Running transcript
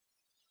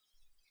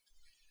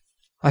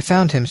I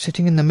found him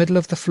sitting in the middle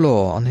of the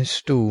floor on his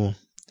stool,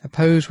 a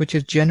pose which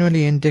is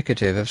generally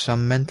indicative of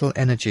some mental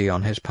energy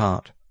on his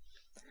part.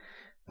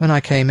 When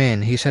I came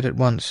in, he said at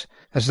once,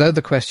 as though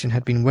the question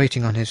had been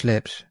waiting on his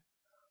lips,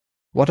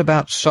 "What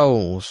about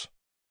souls?"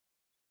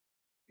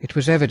 It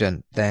was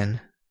evident,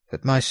 then,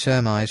 that my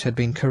surmise had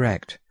been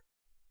correct.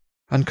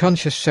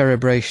 Unconscious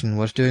cerebration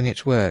was doing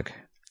its work,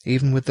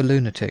 even with the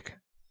lunatic.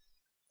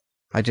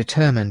 I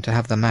determined to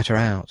have the matter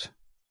out.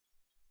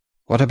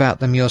 "What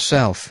about them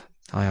yourself?"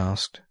 I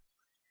asked.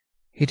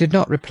 He did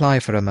not reply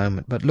for a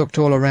moment, but looked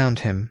all around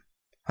him,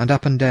 and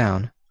up and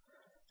down,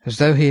 as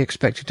though he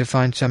expected to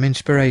find some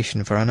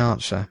inspiration for an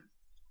answer.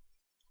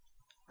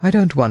 "I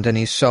don't want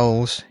any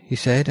souls," he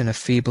said in a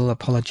feeble,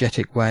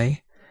 apologetic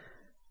way.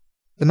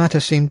 The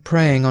matter seemed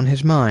preying on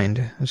his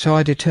mind, and so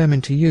I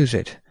determined to use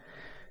it.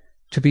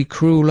 To be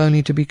cruel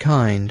only to be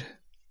kind.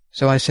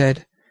 So I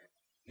said,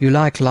 "You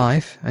like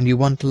life, and you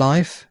want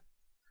life?"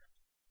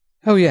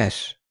 "Oh,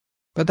 yes,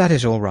 but that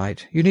is all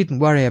right. You needn't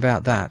worry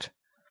about that."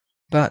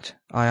 "But,"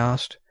 I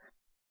asked,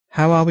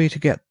 "how are we to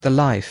get the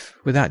life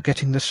without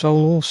getting the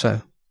soul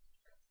also?"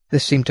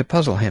 This seemed to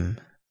puzzle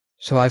him,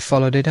 so I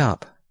followed it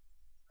up.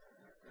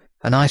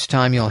 "A nice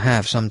time you'll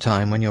have some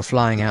time when you're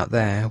flying out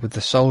there, with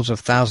the souls of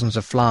thousands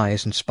of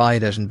flies and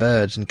spiders and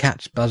birds and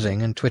cats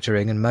buzzing and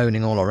twittering and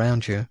moaning all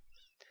around you.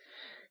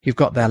 You've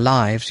got their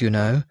lives, you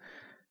know,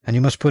 and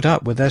you must put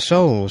up with their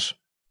souls."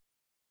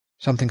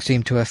 Something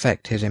seemed to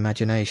affect his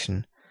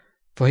imagination,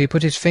 for he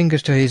put his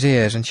fingers to his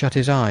ears and shut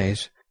his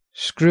eyes,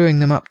 screwing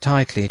them up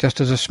tightly just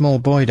as a small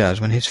boy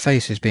does when his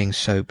face is being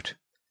soaped.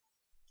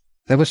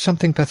 There was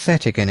something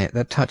pathetic in it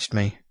that touched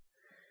me.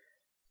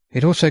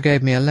 It also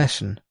gave me a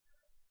lesson,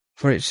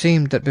 for it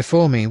seemed that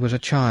before me was a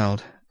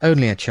child,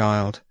 only a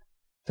child,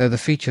 though the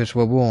features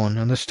were worn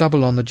and the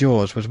stubble on the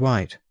jaws was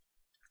white.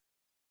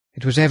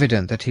 It was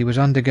evident that he was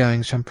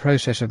undergoing some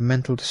process of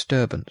mental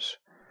disturbance,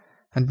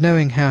 and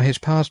knowing how his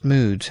past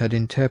moods had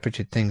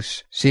interpreted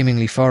things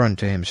seemingly foreign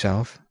to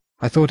himself,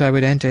 I thought I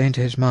would enter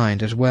into his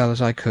mind as well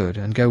as I could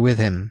and go with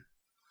him.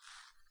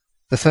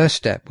 The first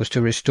step was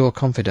to restore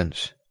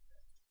confidence,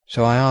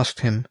 so I asked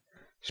him,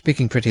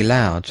 speaking pretty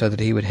loud so that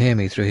he would hear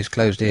me through his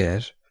closed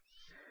ears,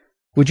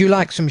 "Would you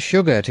like some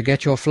sugar to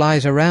get your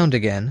flies around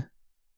again?"